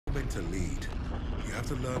To lead, you have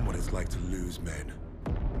to learn what it's like to lose men.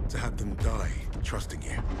 To have them die trusting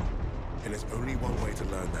you. And there's only one way to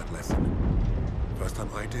learn that lesson. First time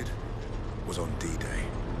I did was on D-Day.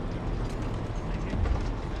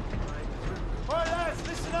 All right, lads,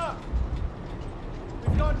 listen up.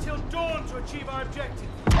 We've got until dawn to achieve our objective.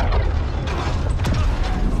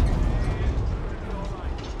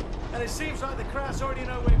 And it seems like the Krauts already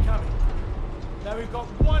know we're coming. Now we've got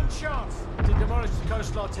one chance to demolish the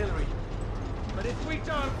coastal artillery. But if we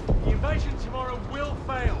don't, the invasion tomorrow will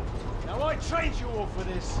fail. Now I trained you all for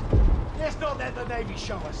this. Let's not let the Navy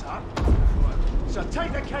show us up. So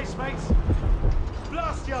take the casemates,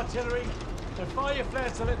 blast the artillery, and fire your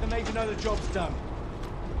flares to let the Navy know the job's done.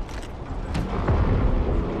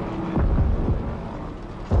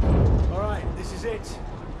 All right, this is it.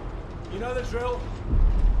 You know the drill.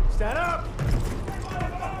 Stand up!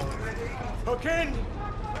 Hook in!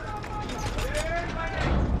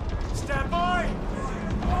 Stand by!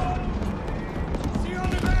 See you on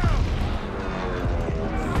the ground!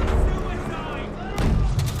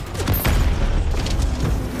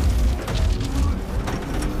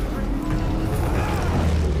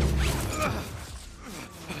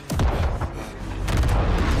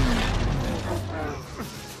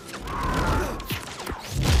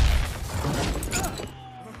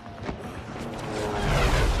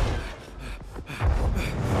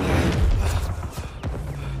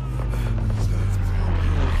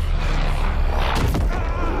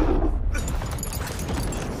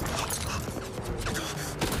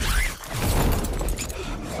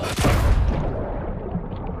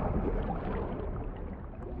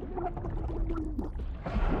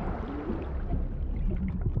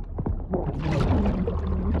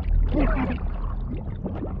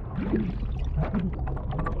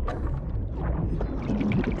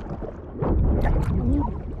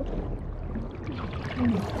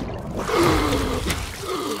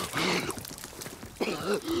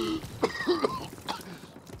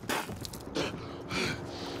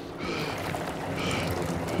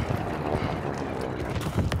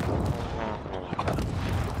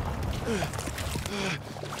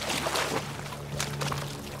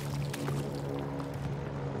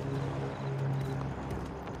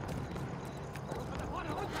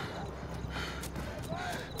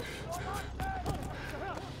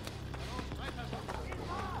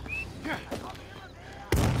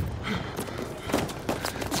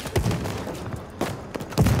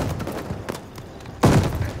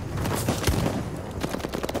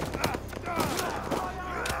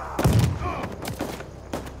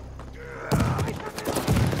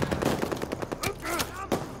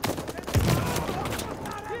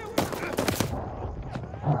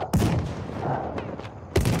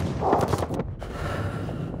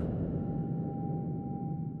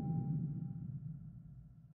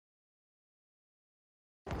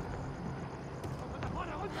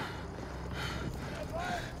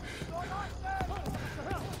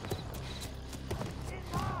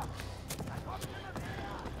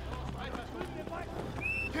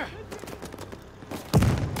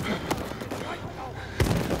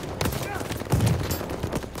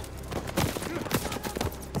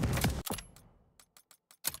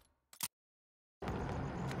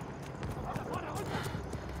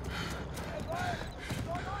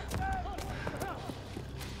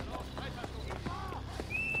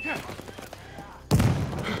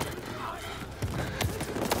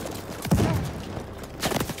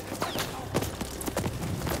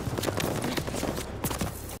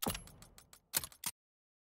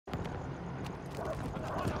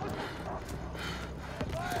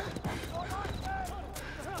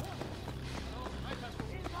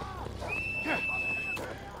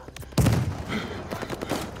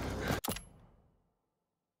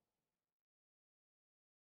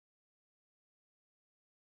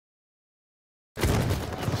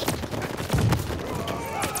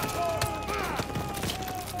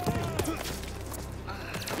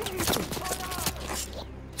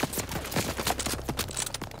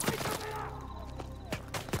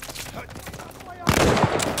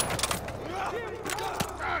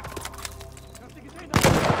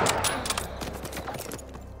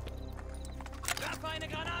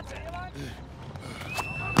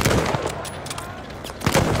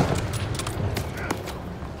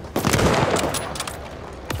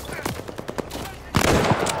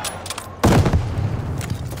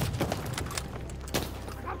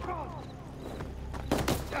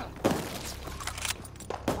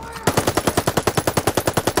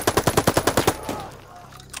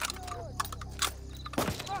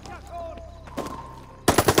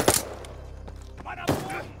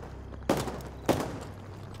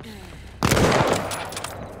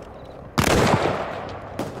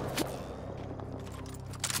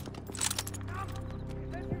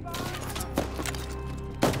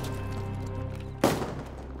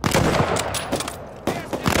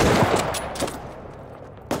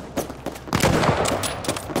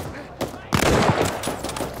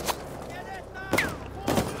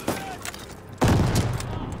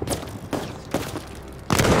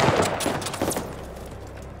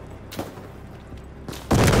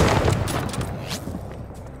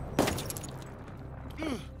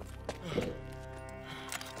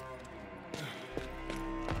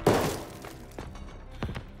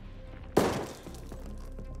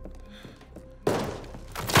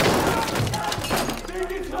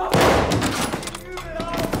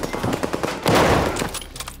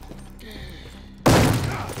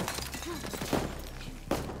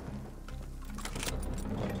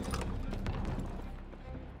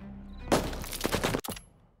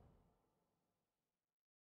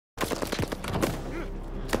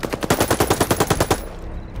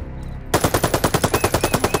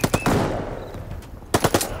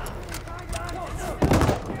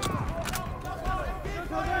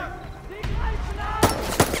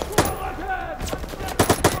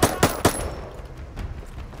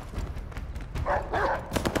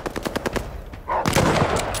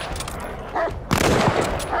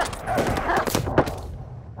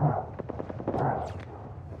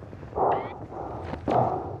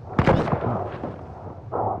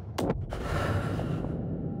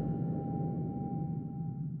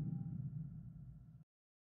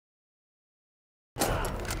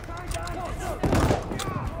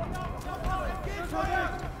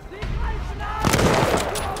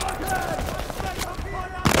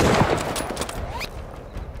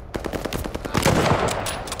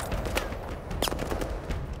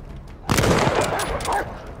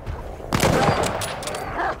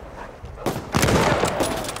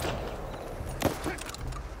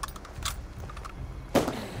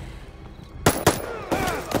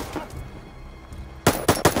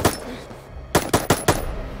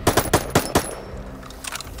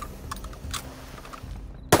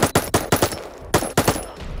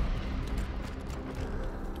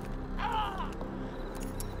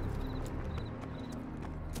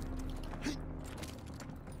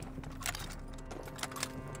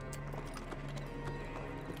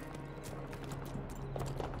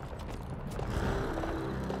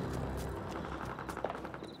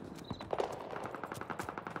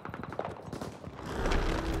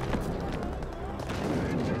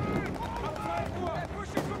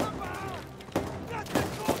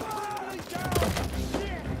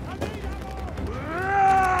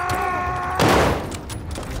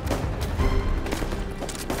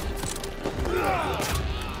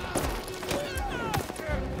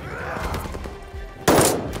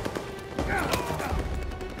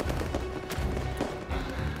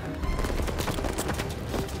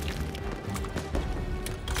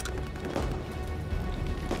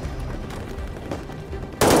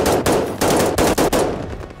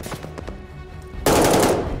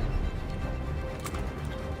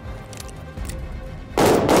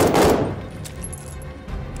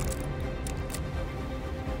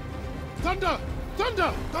 Thunder!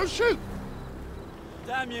 Thunder! Don't shoot!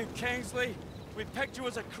 Damn you, Kingsley. We picked you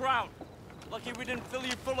as a kraut. Lucky we didn't fill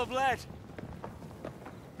you full of lead.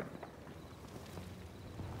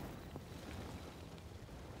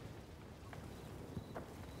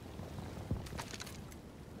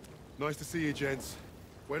 Nice to see you, gents.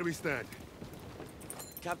 Where do we stand?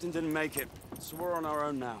 Captain didn't make it, so we're on our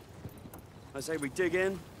own now. I say we dig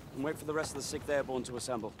in and wait for the rest of the 6th Airborne to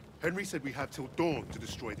assemble. Henry said we have till dawn to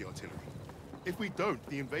destroy the artillery. If we don't,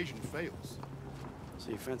 the invasion fails.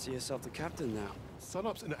 So you fancy yourself the captain now?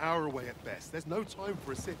 Sunup's an hour away at best. There's no time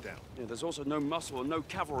for a sit-down. Yeah, there's also no muscle and no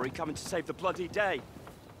cavalry coming to save the bloody day.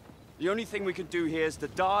 The only thing we can do here is to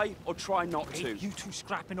die or try not to. Hey, you two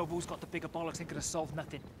scrapping over who's got the bigger bollocks ain't gonna solve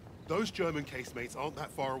nothing. Those German casemates aren't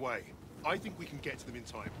that far away. I think we can get to them in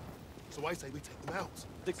time. So I say we take them out.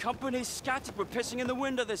 The company's scattered. We're pissing in the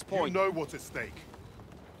wind at this point. You know what's at stake.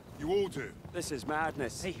 You all do. This is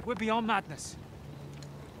madness. Hey, we're beyond madness.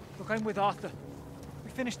 Look, I'm with Arthur.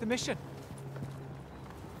 We finished the mission.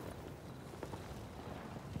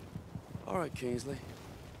 All right, Kingsley.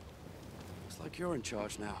 Looks like you're in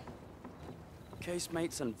charge now.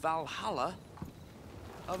 Casemates and Valhalla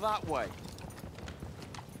are that way.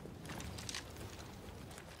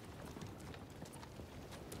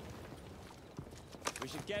 We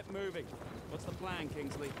should get moving. What's the plan,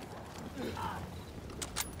 Kingsley?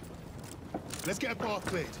 Let's get a path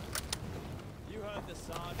cleared. You heard the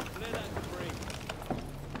Sarge. Clear that debris.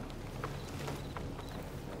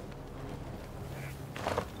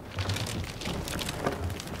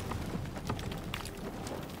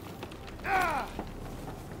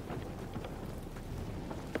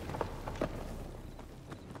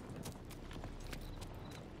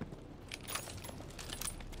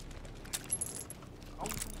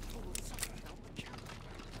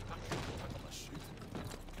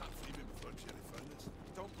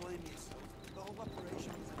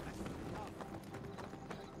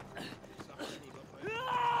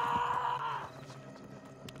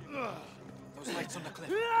 Those lights on the cliff.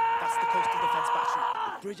 That's the coastal defense battery.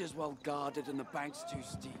 The bridge is well guarded and the bank's too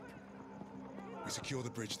steep. We secure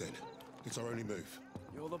the bridge then. It's our only move.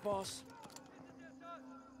 You're the boss.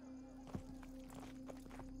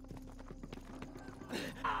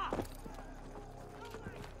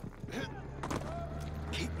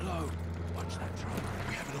 Keep low. Watch that drop.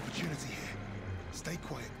 We have an opportunity here. Stay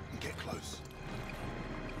quiet and get close.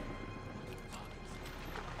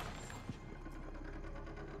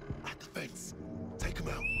 At the fence. Take them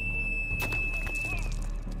out.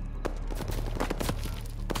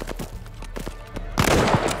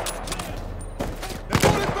 They're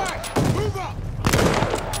falling back! Move up!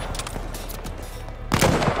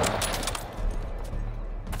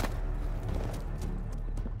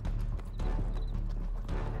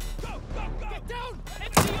 Get down!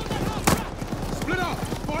 Empty on that half track! Split up!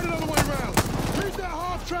 Find another way round! Use that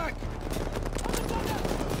half track!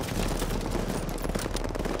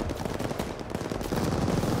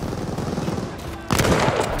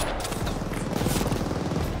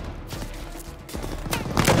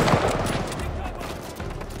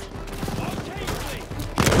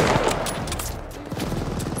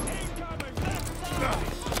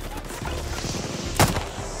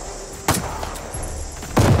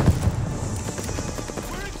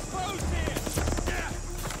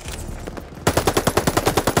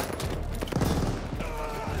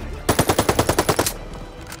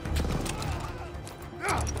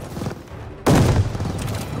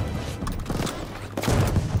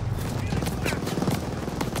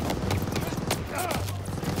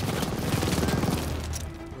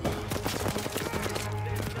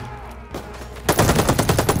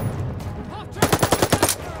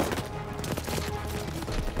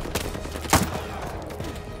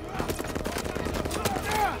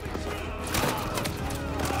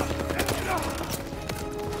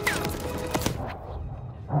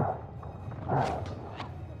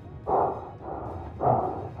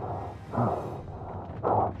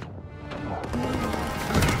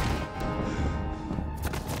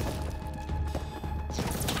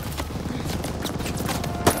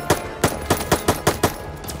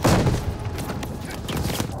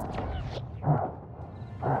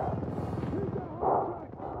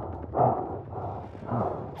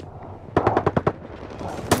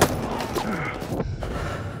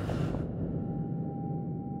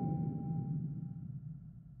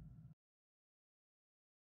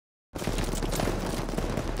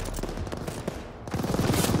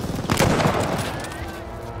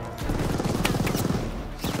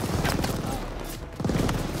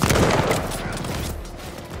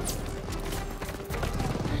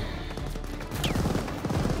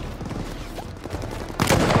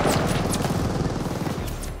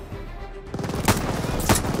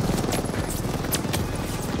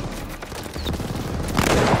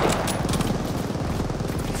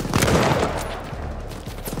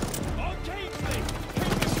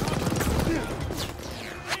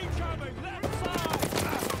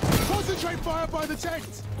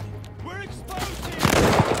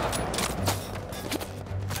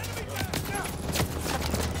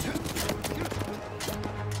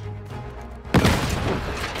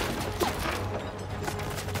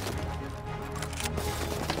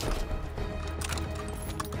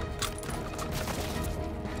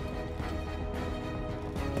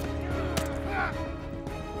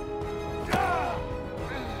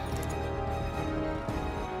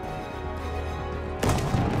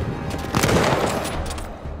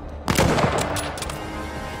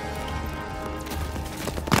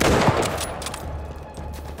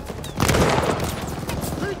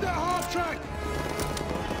 track!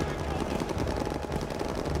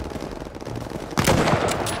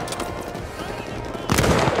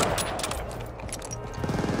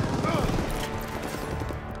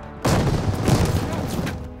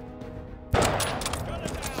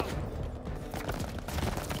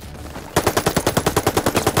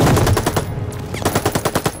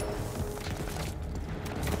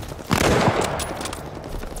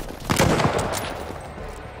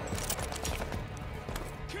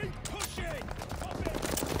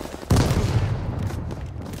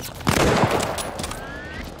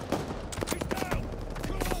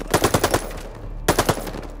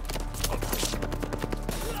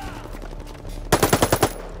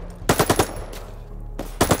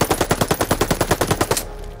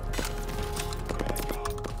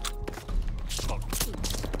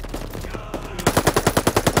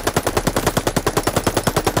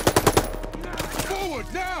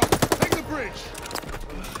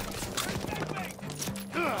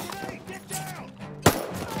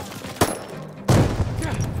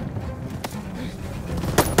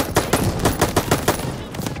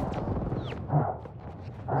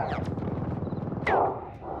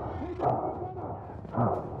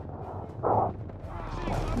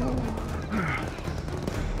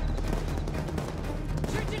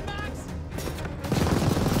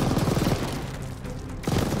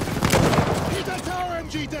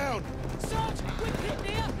 Down! Sarge, quick hit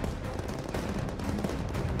near!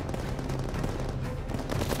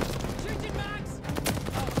 Shooting Max!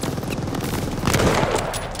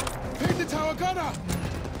 Hit the tower gunner!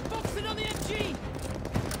 Boxing on the MG!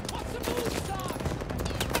 What's the move, Sarge?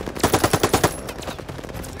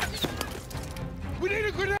 Shooting Max! We need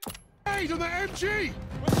a grenade on the MG!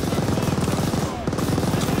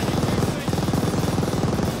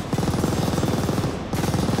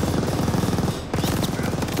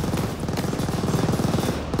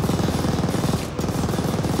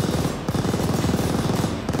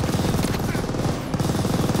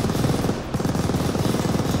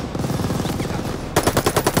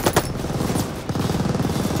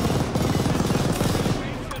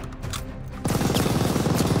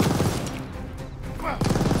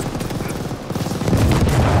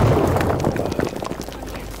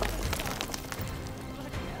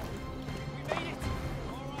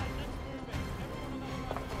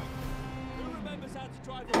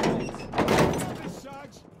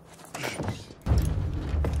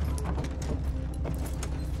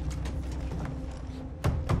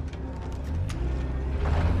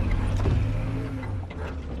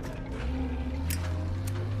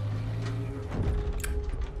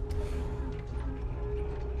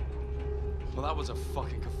 Well, that was a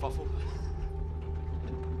fucking kerfuffle.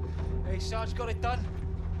 Hey, Sarge got it done.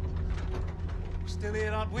 We're still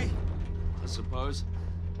here, aren't we? I suppose.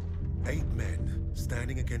 8 men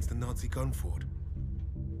standing against a Nazi gun fort.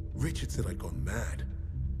 Richard said I'd gone mad.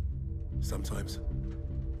 Sometimes,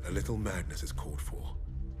 a little madness is called for.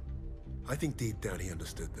 I think deep down he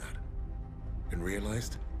understood that. And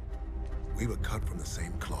realized we were cut from the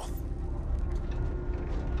same cloth.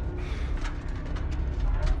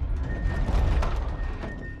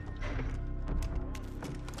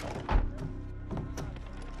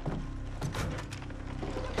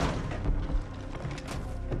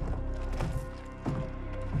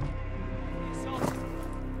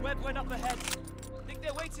 Webb went up ahead. Think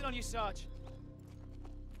they're waiting on you, Sarge.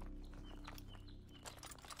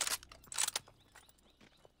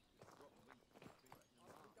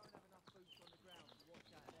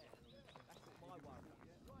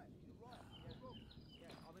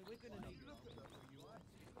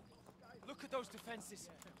 Look at those defenses.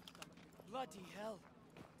 Bloody hell.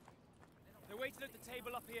 They're waiting at the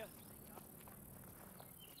table up here.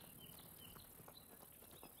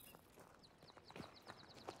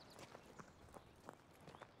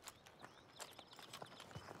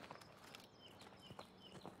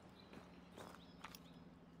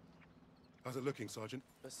 How's it looking, Sergeant?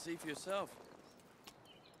 Best see for yourself.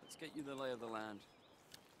 Let's get you the lay of the land.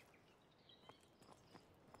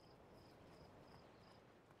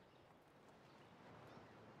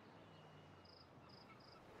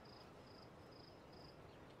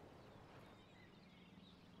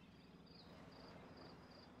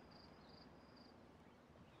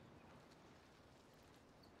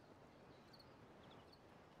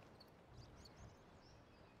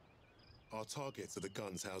 Our targets are the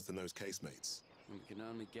guns housed in those casemates. And we can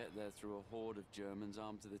only get there through a horde of Germans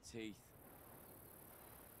armed to the teeth.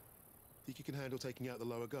 Think you can handle taking out the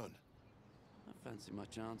lower gun? I fancy my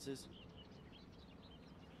chances.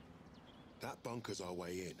 That bunker's our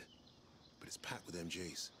way in, but it's packed with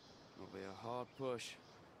MGs. It'll be a hard push.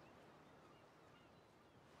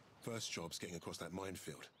 First job's getting across that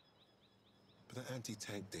minefield. But that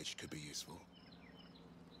anti-tank ditch could be useful.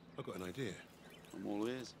 I've got an idea. I'm all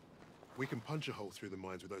ears. We can punch a hole through the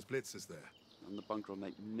mines with those blitzers there. And the bunker will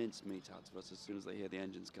make mincemeat out of us as soon as they hear the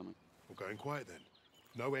engines coming. We're going quiet then.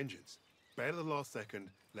 No engines. Bail at the last second,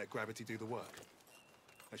 let gravity do the work.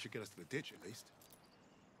 That should get us to the ditch at least.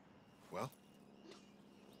 Well?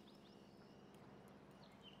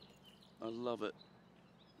 I love it.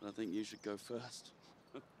 I think you should go first.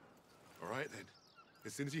 All right then.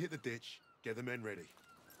 As soon as you hit the ditch, get the men ready.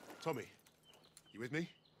 Tommy, you with me?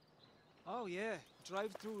 Oh, yeah.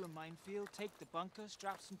 Drive through a minefield, take the bunker,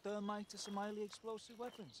 strap some thermite to some highly explosive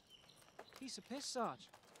weapons. Piece of piss, Sarge.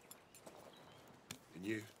 And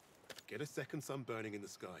you, get a second sun burning in the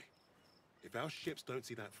sky. If our ships don't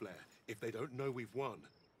see that flare, if they don't know we've won,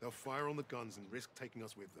 they'll fire on the guns and risk taking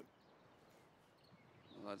us with them.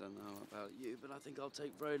 Well, I don't know about you, but I think I'll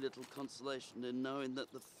take very little consolation in knowing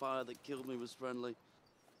that the fire that killed me was friendly.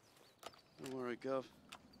 Don't worry, Gov.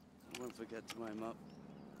 I won't forget to aim up.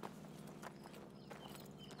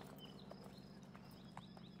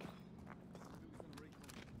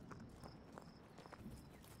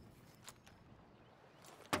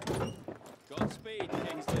 Godspeed,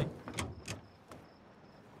 Kingsley.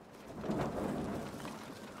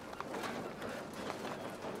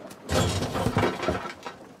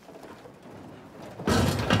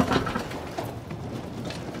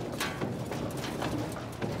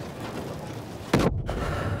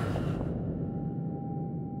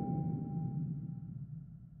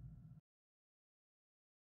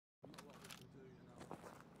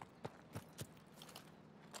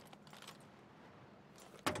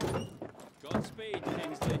 Godspeed,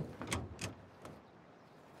 Kingsley.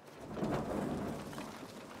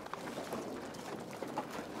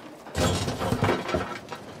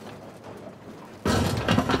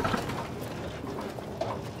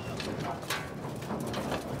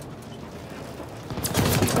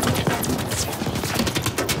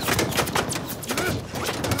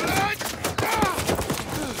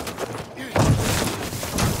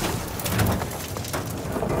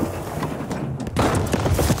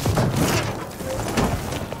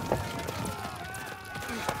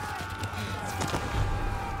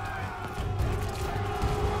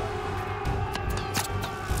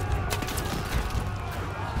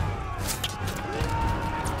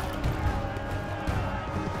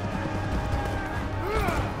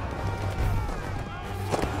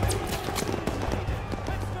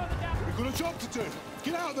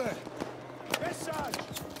 Get out there! Yes, Sarge!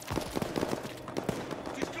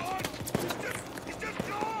 He's gone! He's just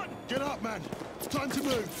gone! Get up, man! Time to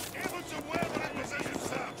move! Able to wear that position,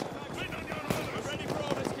 sir! Wait on your orders! We're ready for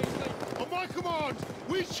orders, Kingsley. On my command,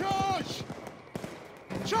 we charge!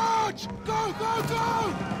 Charge! Go, go,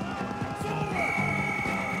 go!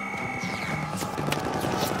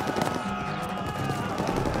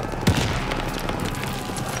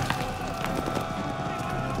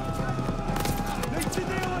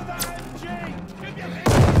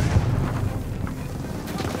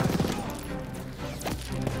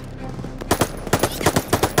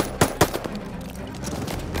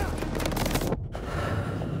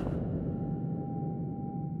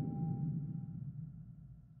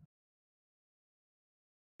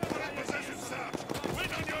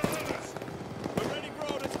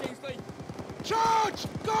 Charge!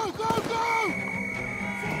 Go, go, go!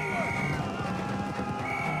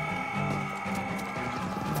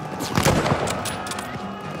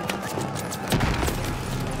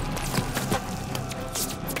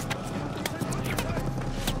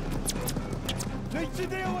 Need to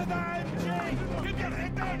deal with that MG! Keep your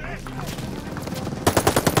head down, eh?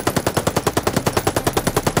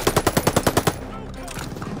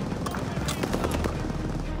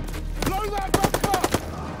 Blow that bunker!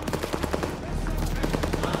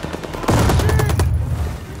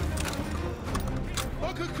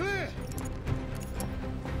 Bunker clear!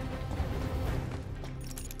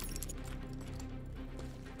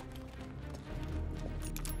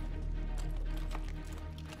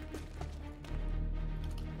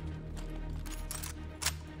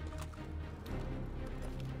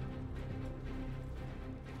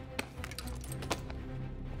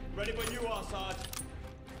 Ready when you are, Sarge.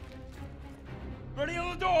 Ready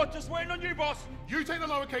on the door, just waiting on you, boss. You take the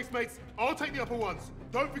lowercase, mates. I'll take the upper ones.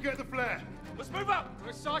 Don't forget the flare. Let's move up.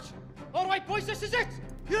 Right, Sarge. All right, boys, this is it.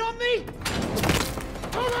 You're on me.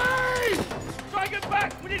 Tommy! Try and get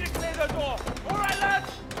back. We need to clear the door. All right,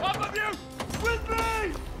 lads. Up of you. With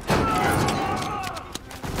me.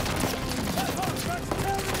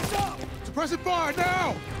 Suppressive fire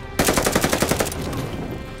now!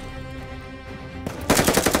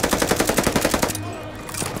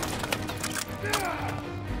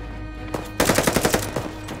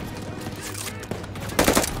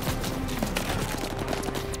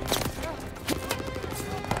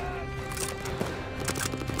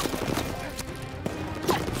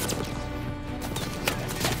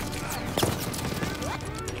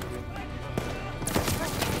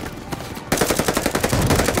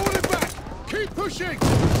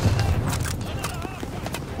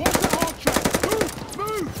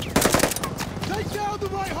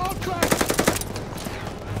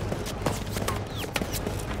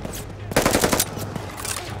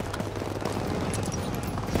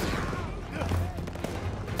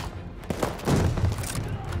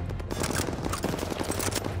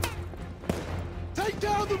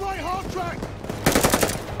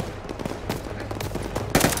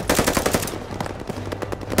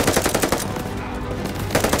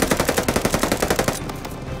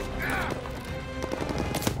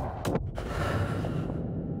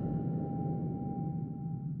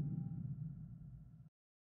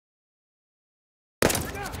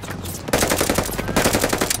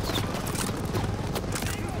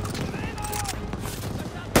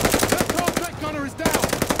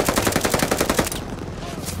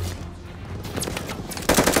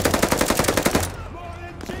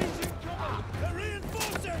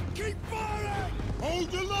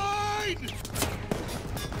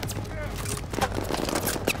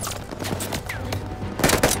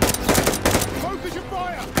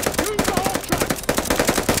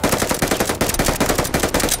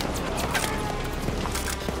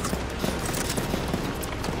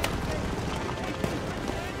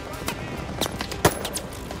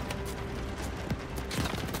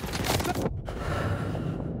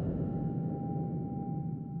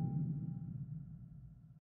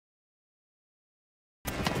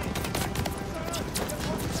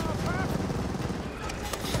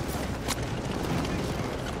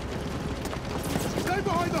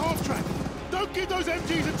 Don't give those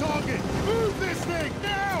MGs a target! Move this thing,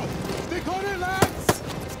 now! Stick on it, lads!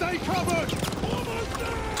 Stay covered! Almost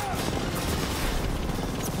there!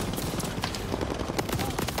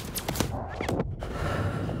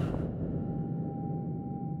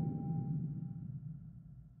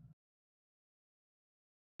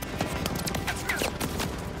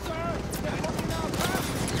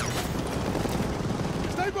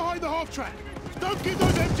 Stay behind the half-track! Don't give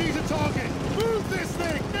those MGs a target! Move this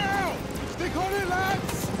thing, now! Stick on it,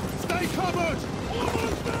 lads! Stay covered!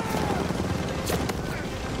 Almost there!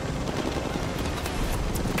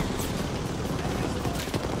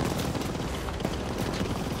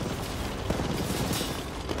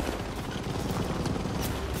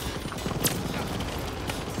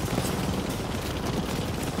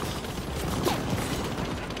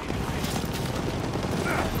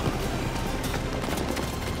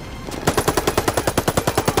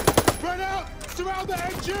 Surround the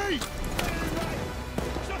MG!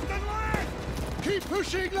 Just in line! Keep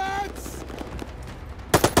pushing, lads!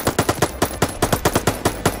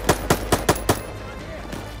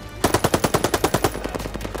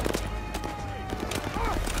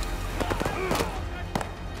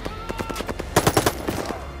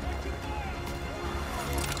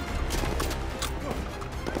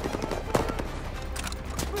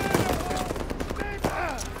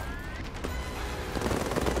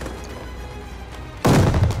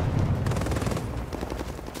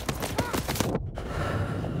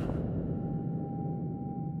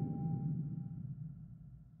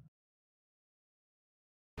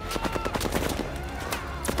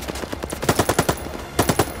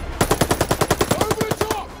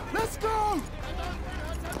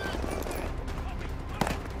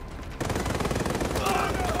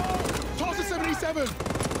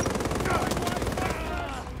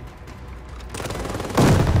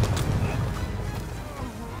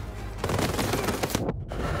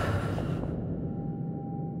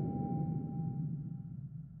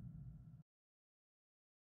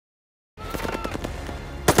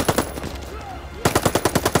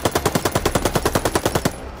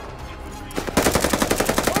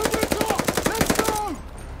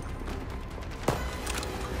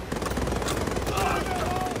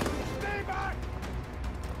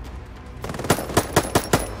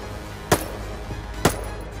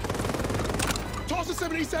 Toss a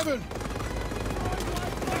 77!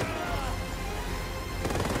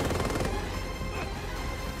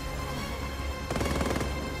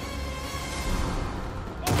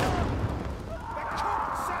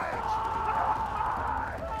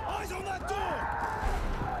 Eyes on that door!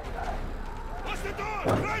 What's the door?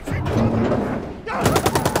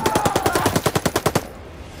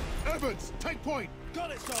 Evans, take point!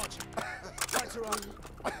 Got it, Sarge. Lights are on.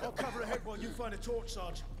 I'll cover ahead while you find a torch,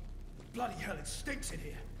 Sarge. Bloody hell, it stinks in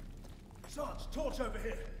here. Sarge, torch over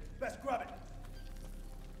here. Best grab it.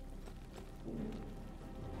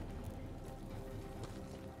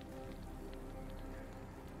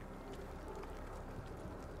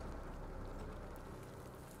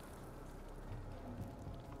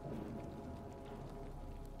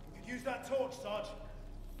 You could use that torch, Sarge.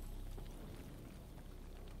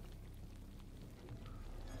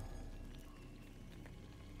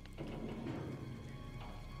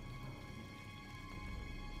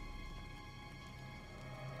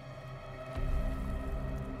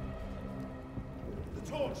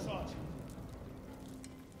 Torch, Sarge.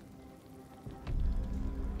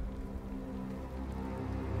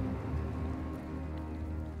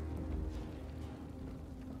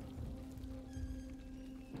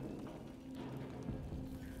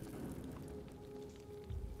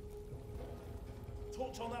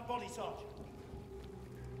 Torch on that body, Sarge.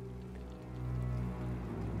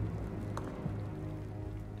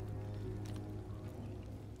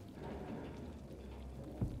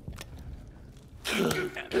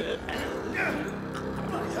 Bloody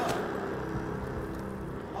hell.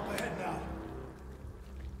 Up ahead now.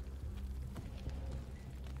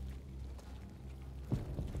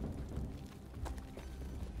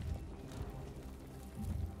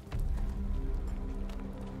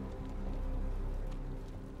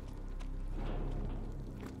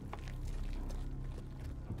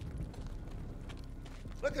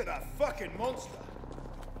 Look at that fucking monster.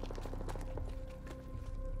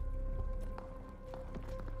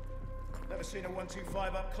 Never seen a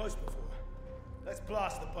 125 up close before. Let's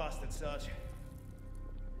blast the bastard, Sarge.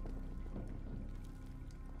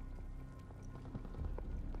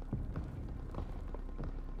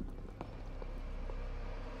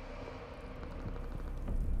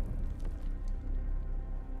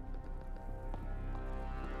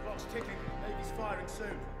 Clock's ticking. Navy's firing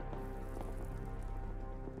soon.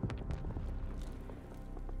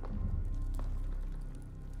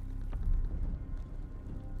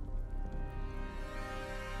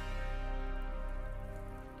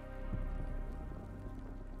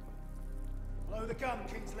 the gun,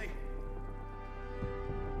 Kingsley.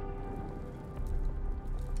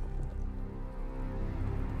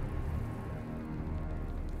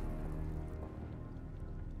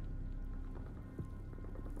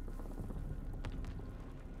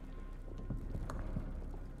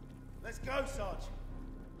 Let's go, Sarge.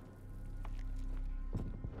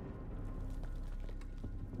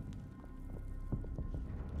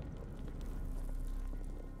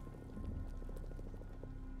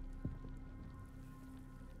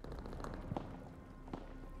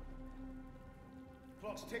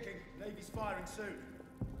 Clock's ticking. Navy's firing soon.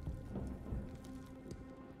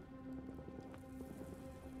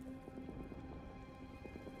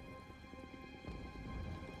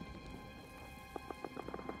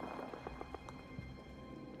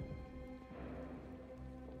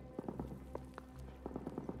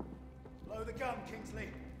 Lower the gun, Kingsley.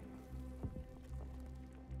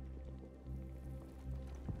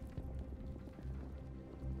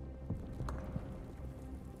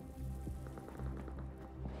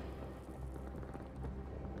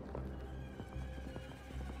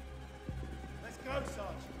 Let's go,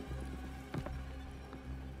 Sarge.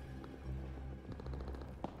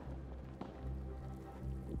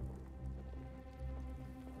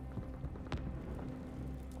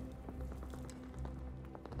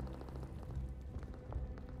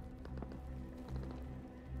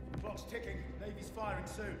 Clock's ticking. Navy's firing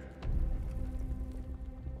soon.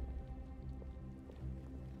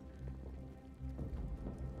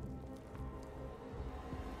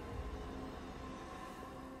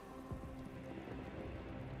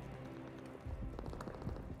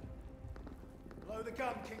 Blow the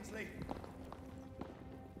gun, Kingsley.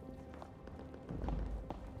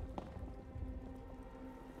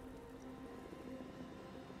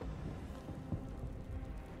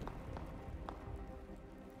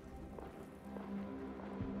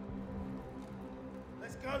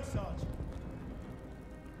 Let's go, Sarge.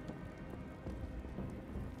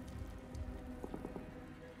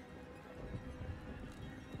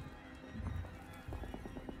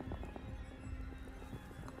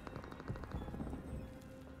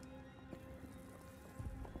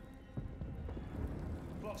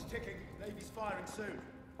 Clock's ticking. Navy's firing soon.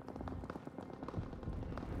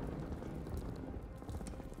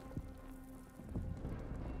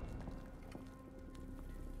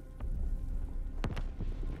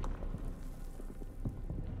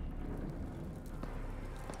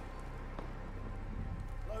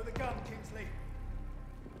 Blow the gun, Kingsley.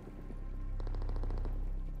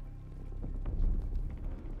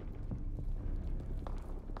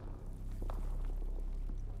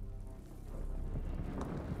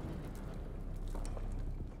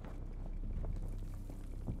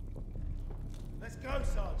 Let's go,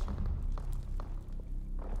 Sarge.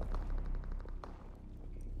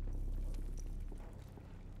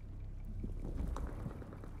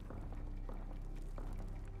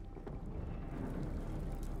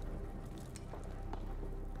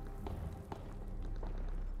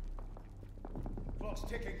 Clock's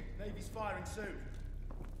ticking. Navy's firing soon.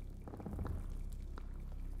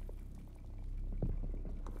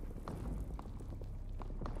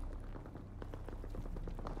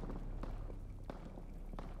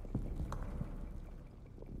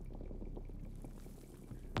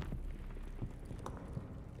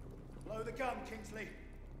 Blow the gun, Kingsley.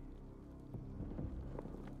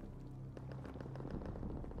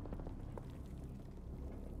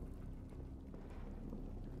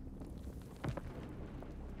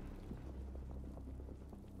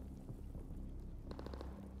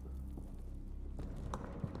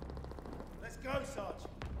 Let's go, Sarge.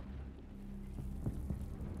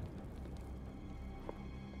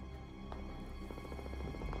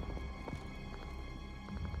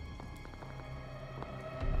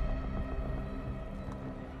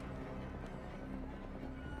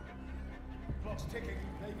 Clock's ticking.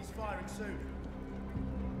 Navy's firing soon.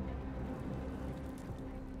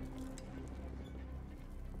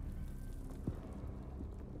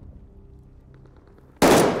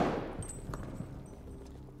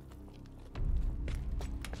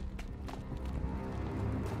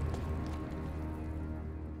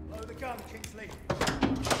 Blow the gun, Kingsley.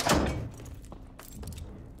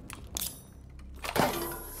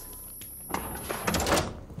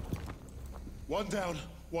 One down,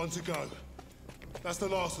 one to go. That's the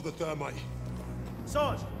last of the thermite.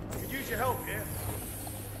 Sarge, I could use your help here.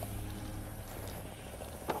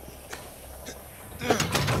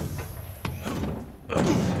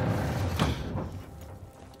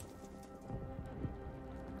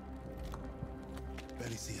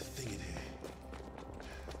 Barely see a thing in here.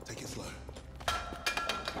 Take it slow.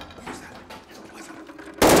 Where's that? Where's that?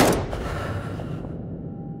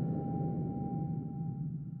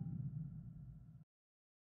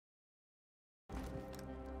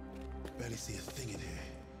 see a thing in here.